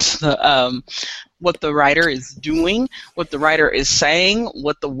what the writer is doing, what the writer is saying,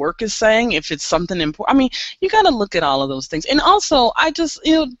 what the work is saying, if it's something important. I mean, you got to look at all of those things. And also, I just,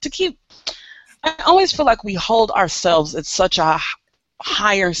 you know, I always feel like we hold ourselves at such a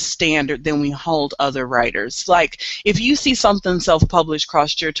higher standard than we hold other writers. Like, if you see something self-published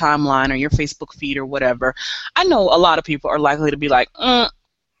crossed your timeline or your Facebook feed or whatever, I know a lot of people are likely to be like,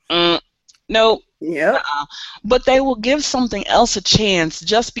 no. Yeah. But they will give something else a chance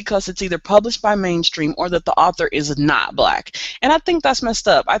just because it's either published by mainstream or that the author is not Black. And I think that's messed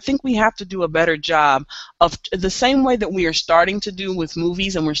up. I think we have to do a better job of the same way that we are starting to do with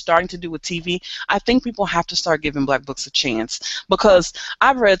movies and we're starting to do with TV. I think people have to start giving Black books a chance, because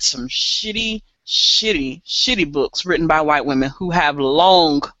I've read some shitty books written by white women who have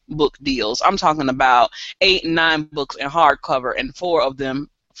long book deals. I'm talking about 8 and 9 books in hardcover, and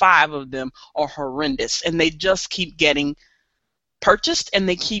 5 of them are horrendous, and they just keep getting purchased, and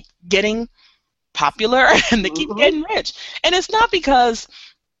they keep getting popular, and they keep getting rich. And it's not because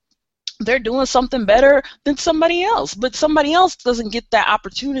they're doing something better than somebody else, but somebody else doesn't get that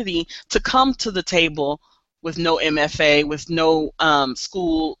opportunity to come to the table with no MFA, with no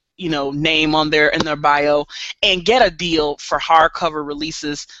school, you know, name on there in their bio, and get a deal for hardcover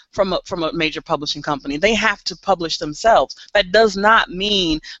releases from a major publishing company. They have to publish themselves. That does not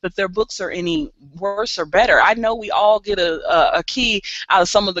mean that their books are any worse or better. I know we all get a key out of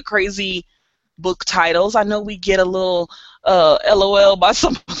some of the crazy book titles. I know we get a little LOL by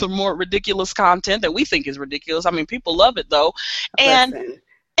some of the more ridiculous content that we think is ridiculous. I mean, people love it though.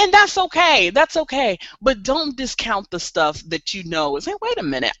 And that's okay. That's okay. But don't discount the stuff that you know. Say, wait a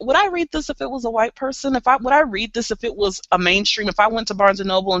minute. Would I read this if it was a white person? Would I read this if it was a mainstream? If I went to Barnes &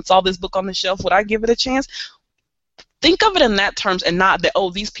 Noble and saw this book on the shelf, would I give it a chance? Think of it in that terms, and not that,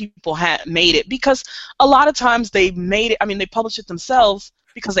 oh, these people had made it. Because a lot of times they made it, I mean, they published it themselves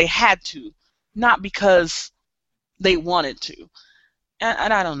because they had to, not because they wanted to.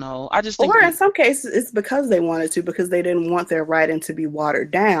 And I don't know. I just think, or in some cases, it's because they wanted to, because they didn't want their writing to be watered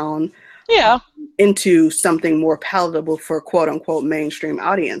down, into something more palatable for quote unquote mainstream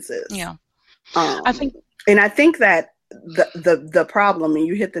audiences. Yeah, I think that the problem, and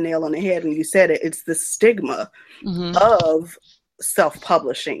you hit the nail on the head when you said it, it's the stigma of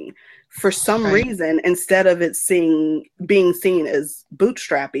self-publishing. For some reason, instead of it being seen as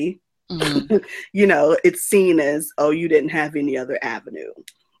bootstrappy, you know, it's seen as, oh, you didn't have any other avenue.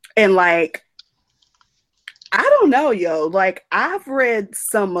 And like, I don't know, yo, like, I've read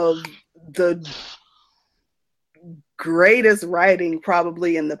some of the greatest writing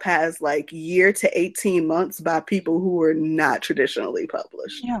probably in the past like year to 18 months by people who were not traditionally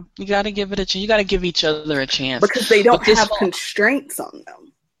published. Yeah, you got to give it a chance. You got to give each other a chance, because they don't have constraints on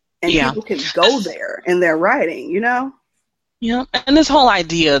them, and people can go there in their writing, you know? Yeah, and this whole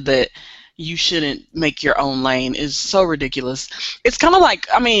idea that you shouldn't make your own lane is so ridiculous. It's kind of like,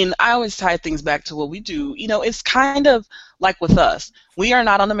 I mean, I always tie things back to what we do. You know, it's kind of like with us. We are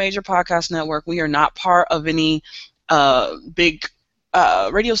not on the major podcast network. We are not part of any big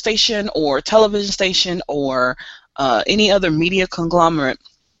radio station or television station or any other media conglomerate.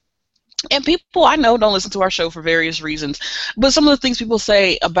 And people I know don't listen to our show for various reasons, but some of the things people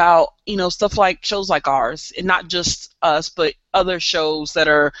say about, stuff like shows like ours, and not just us, but other shows that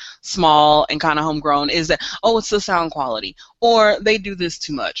are small and kind of homegrown, is that, oh, it's the sound quality, or they do this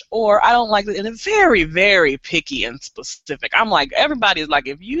too much, or I don't like it, and they're very, very picky and specific. I'm like, everybody's like,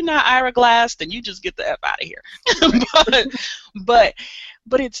 if you're not Ira Glass, then you just get the F out of here.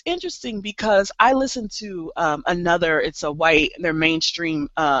 But it's interesting because I listen to it's a they're mainstream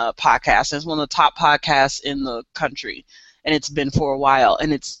podcast, and it's one of the top podcasts in the country, and it's been for a while,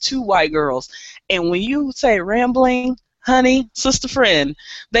 and it's two white girls, and when you say rambling, honey, sister, friend,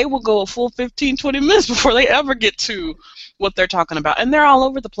 they will go a full 15, 20 minutes before they ever get to what they're talking about, and they're all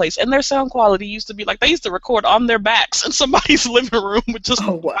over the place, and their sound quality used to be like, they used to record on their backs in somebody's living room with just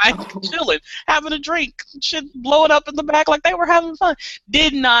chilling, having a drink, shit blowing up in the back like they were having fun.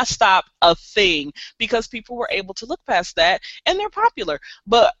 Did not stop a thing, because people were able to look past that, and they're popular.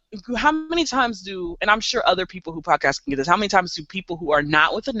 But how many times and I'm sure other people who podcast can get this, how many times do people who are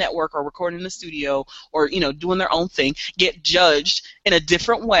not with a network or recording in the studio or, doing their own thing get judged in a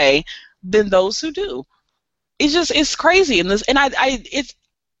different way than those who do? It's crazy. And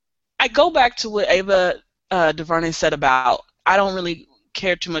I go back to what Ava DuVernay said about, I don't really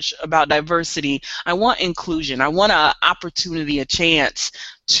care too much about diversity. I want inclusion. I want an opportunity, a chance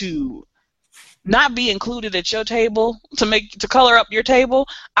to not be included at your table, to color up your table.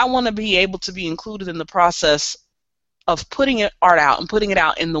 I want to be able to be included in the process of putting art out and putting it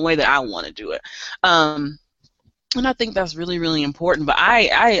out in the way that I want to do it. And I think that's really, really important. But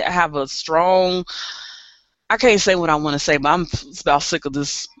I have a strong, I can't say what I want to say, but I'm about sick of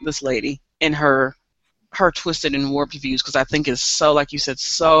this lady and her twisted and warped views, because I think it's so, like you said,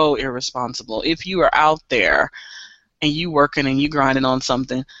 so irresponsible. If you are out there and you working and you grinding on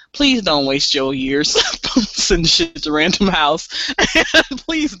something, please don't waste your years sending shit to Random House.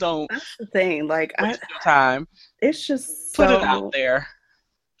 Please don't. That's the thing. Like, waste your time. It's just put it out there.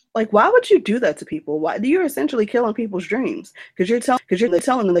 Like, why would you do that to people? Why? You're essentially killing people's dreams, because you're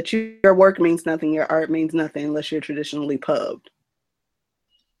telling them that your work means nothing, your art means nothing unless you're traditionally pubbed.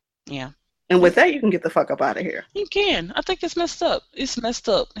 Yeah. And with that, you can get the fuck up out of here. You can. I think it's messed up. It's messed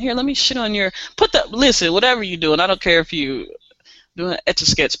up. Here, let me shit on listen, whatever you're doing, I don't care if you doing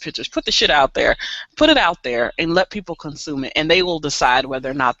Etch-a-Sketch pictures, put the shit out there. Put it out there and let people consume it, and they will decide whether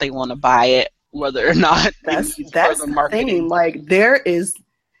or not they want to buy it, whether or not that's the thing. Like, there is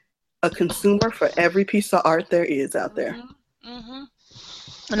a consumer for every piece of art there is out there. Mm-hmm. Mm-hmm.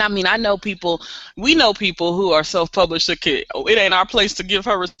 And I mean, we know people who are self-published that it ain't our place to give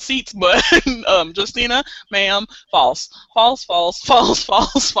her receipts, but Justina, ma'am, false. Yep.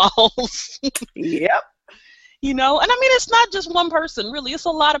 And I mean, it's not just one person, really. It's a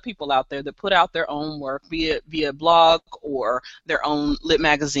lot of people out there that put out their own work, be it via blog or their own lit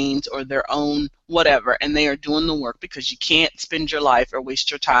magazines or their own whatever, and they are doing the work, because you can't spend your life or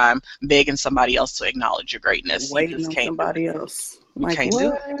waste your time begging somebody else to acknowledge your greatness. Waiting on somebody else. You can't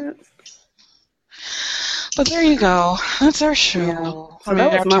do it. But there you go. That's our show. Yeah. So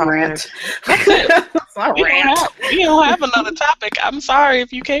that was my rant. That's it. That's my rant. We don't have another topic. I'm sorry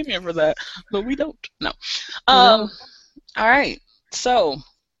if you came here for that, but we don't. No. All right. So,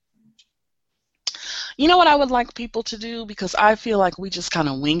 you know what I would like people to do, because I feel like we just kind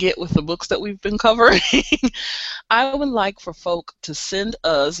of wing it with the books that we've been covering. I would like for folk to send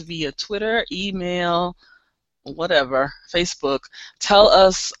us via Twitter, email, whatever, Facebook, tell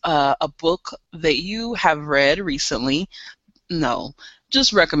us a book that you have read recently. No,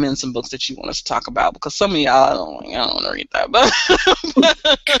 just recommend some books that you want us to talk about, because some of y'all, I don't want to read that. But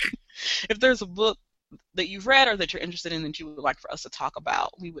if there's a book that you've read or that you're interested in that you would like for us to talk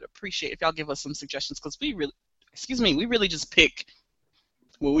about, we would appreciate if y'all give us some suggestions, because we really just pick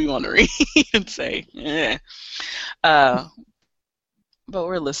what we want to read and say, yeah. But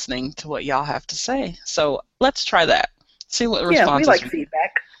we're listening to what y'all have to say. So let's try that. See what responses. Yeah, we like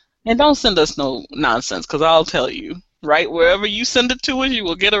feedback. And don't send us no nonsense, because I'll tell you, right, wherever you send it to us, you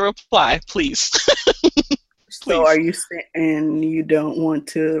will get a reply, please. So are you saying you don't want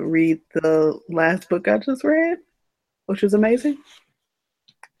to read the last book I just read, which was amazing?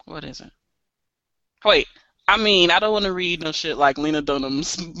 What is it? Wait. I mean, I don't want to read no shit like Lena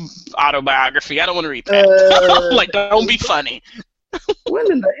Dunham's autobiography. I don't want to read that. Like, don't be funny. When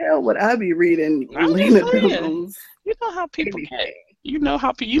in the hell would I be reading Lena Dunham's? You know how people get. You know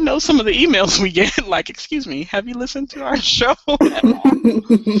some of the emails we get. Like, excuse me, have you listened to our show?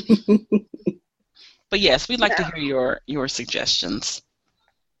 But yes, we'd like to hear your suggestions.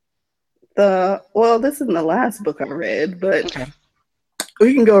 This isn't the last book I read, but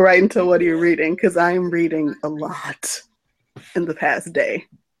We can go right into what you're reading, because I am reading a lot in the past day.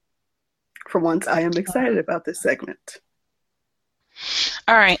 For once, I am excited about this segment.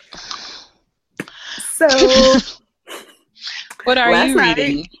 All right. So, what are you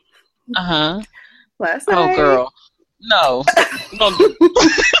reading? Last night. Oh, girl. No.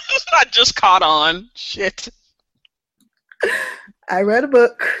 I just caught on. Shit. I read a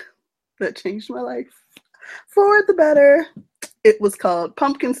book that changed my life for the better. It was called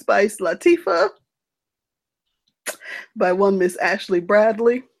Pumpkin Spice Latifah by one Miss Ashley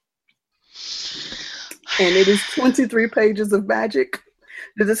Bradley. And it is 23 pages of magic.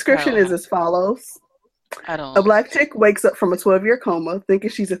 The description is as follows. A black chick wakes up from a 12-year coma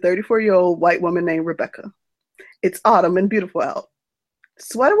thinking she's a 34-year-old white woman named Rebecca. It's autumn and beautiful out.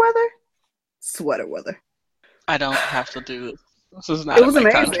 Sweater weather? Sweater weather. I don't have to do this. This is not in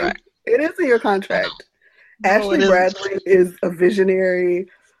my contract. It is in your contract. Ashley Bradley is a visionary.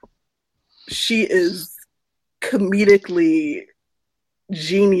 She is comedically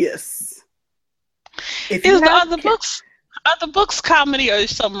genius. Are the books comedy, or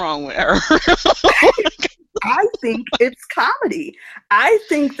is something wrong with her? I think it's comedy. I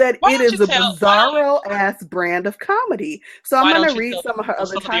think that it is a bizarro-ass brand of comedy. So I'm going to read some of her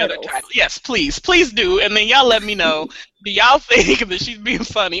other titles. Yes, please. Please do. And then y'all let me know, do y'all think that she's being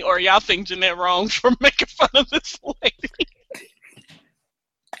funny, or y'all think Jeanette wrong for making fun of this lady?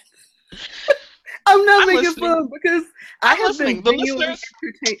 I'm not making fun, because I have been genuinely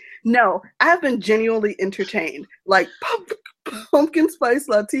entertained. No, I have been genuinely entertained. Like Pumpkin Spice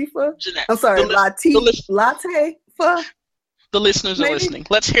Latifah. Jeanette, I'm sorry, Latifah. The listeners are listening.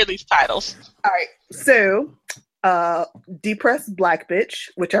 Let's hear these titles. All right. So, Depressed Black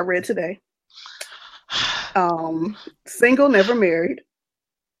Bitch, which I read today. Single Never Married.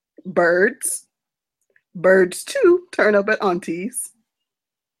 Birds. Birds 2 Turn Up at Auntie's.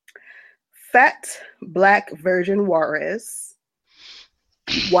 Fat Black Virgin Juarez.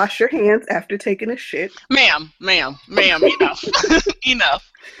 Wash your hands after taking a shit. Ma'am, enough.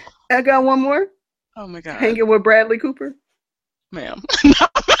 Enough. I got one more. Oh my God. Hanging with Bradley Cooper. Ma'am.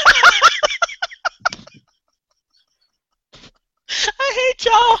 I hate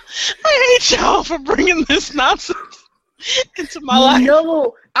y'all for bringing this nonsense into my life.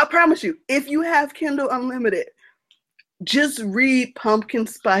 No, I promise you, if you have Kindle Unlimited, just read Pumpkin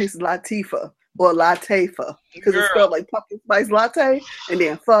Spice Latifah, or Latifah, because it's spelled like Pumpkin Spice Latte, and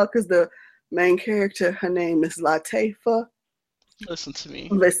then because the main character, her name is Latifah. Listen to me.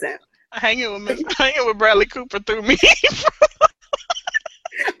 Listen. Hanging with Bradley Cooper threw me.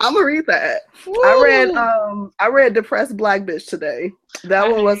 I'm gonna read that. Woo. I read Depressed Black Bitch today. That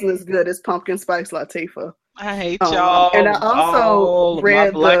one wasn't as good as Pumpkin Spice Latifah. I hate y'all. And I also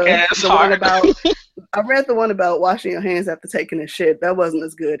read the one about. I read the one about washing your hands after taking a shit. That wasn't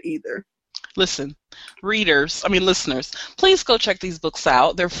as good either. Listen, listeners, please go check these books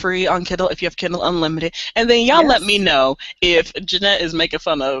out. They're free on Kindle if you have Kindle Unlimited. And then y'all let me know if Jeanette is making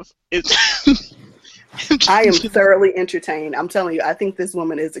fun of it. I am thoroughly entertained. I'm telling you, I think this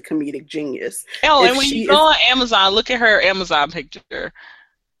woman is a comedic genius. Oh, and when you go on Amazon, look at her Amazon picture.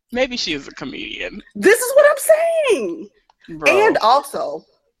 Maybe she is a comedian. This is what I'm saying. Bro. And also,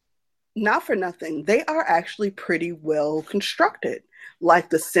 not for nothing, they are actually pretty well constructed. Like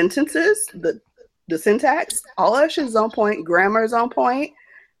the sentences, the syntax, all that shit is on point. Grammar is on point.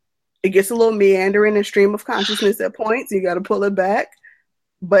 It gets a little meandering and stream of consciousness at points. You got to pull it back.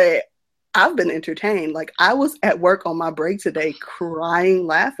 But I've been entertained. Like, I was at work on my break today, crying,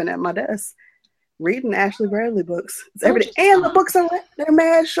 laughing at my desk, reading Ashley Bradley books. It's every day. And the books they're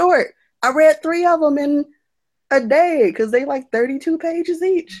mad short. I read 3 of them in a day because they like 32 pages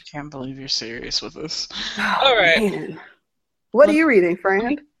each. I can't believe you're serious with this. Oh, all right. Man. What are you reading,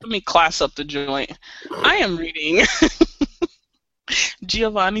 friend? Let me class up the joint. I am reading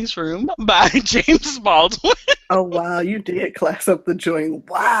Giovanni's Room by James Baldwin. Oh, wow. You did class up the joint.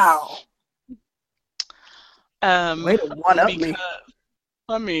 Wow. Way to one-up me.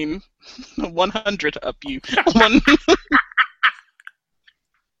 I mean, 100 up you.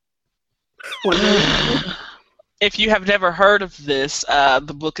 If you have never heard of this,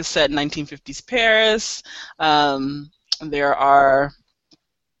 the book is set in 1950s Paris. There are,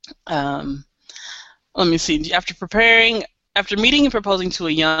 let me see, after meeting and proposing to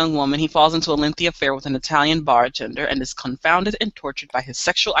a young woman, he falls into a lengthy affair with an Italian bartender and is confounded and tortured by his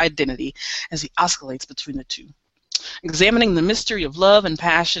sexual identity as he oscillates between the two. Examining the mystery of love and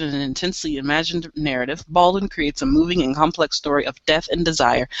passion in an intensely imagined narrative, Baldwin creates a moving and complex story of death and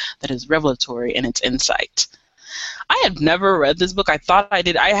desire that is revelatory in its insight. I had never read this book. I thought I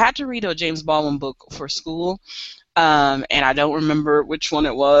did. I had to read a James Baldwin book for school, and I don't remember which one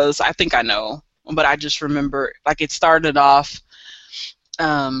it was. I think I know, but I just remember like it started off.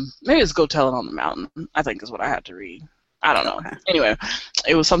 Maybe it's Go Tell It on the Mountain, I think is what I had to read. I don't know. Okay. Anyway,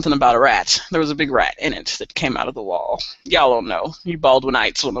 it was something about a rat. There was a big rat in it that came out of the wall. Y'all don't know. You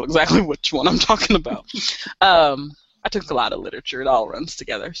Baldwinites will know exactly which one I'm talking about. I took a lot of literature. It all runs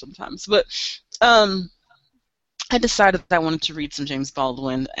together sometimes. But I decided that I wanted to read some James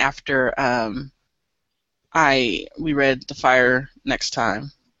Baldwin after we read The Fire Next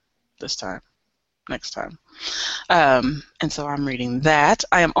Time. Next time. And so I'm reading that.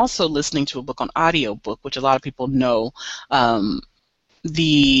 I am also listening to a book on audiobook, which a lot of people know.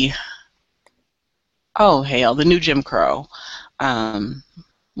 The New Jim Crow.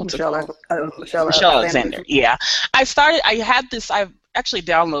 What's Michelle, it called? Michelle Alexander. Yeah. I had this, I've actually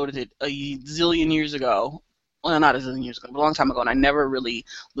downloaded it a zillion years ago. Well, not a zillion years ago, but a long time ago, and I never really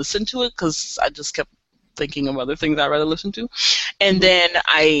listened to it because I just kept thinking of other things I'd rather listen to. And then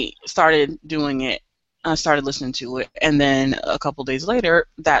I started doing it. I started listening to it, and then a couple days later,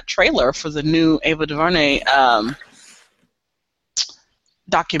 that trailer for the new Ava DuVernay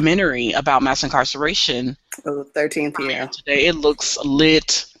documentary about mass incarceration. Oh, 13th year. Today, it looks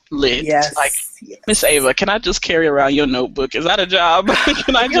lit. Yes. Like, yes. Miss Ava, can I just carry around your notebook? Is that a job?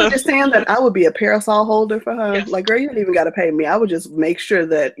 Can I you understand that I would be a parasol holder for her? Yes. Like, girl, you don't even got to pay me. I would just make sure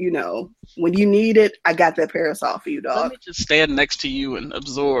that, when you need it, I got that parasol for you, dog. Let me just stand next to you and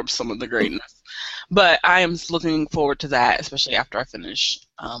absorb some of the greatness. But I am looking forward to that, especially after I finish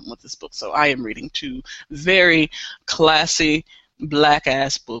with this book. So I am reading 2 very classy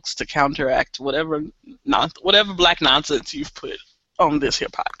black-ass books to counteract whatever black nonsense you've put on this here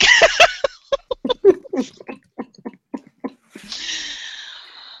podcast.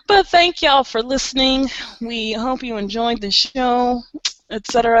 But thank y'all for listening. We hope you enjoyed the show,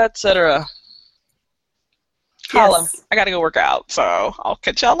 etc., etc. Holla. Yes. I gotta go work out, so I'll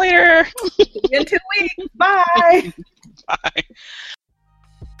catch y'all later. In 2 weeks. Bye. Bye.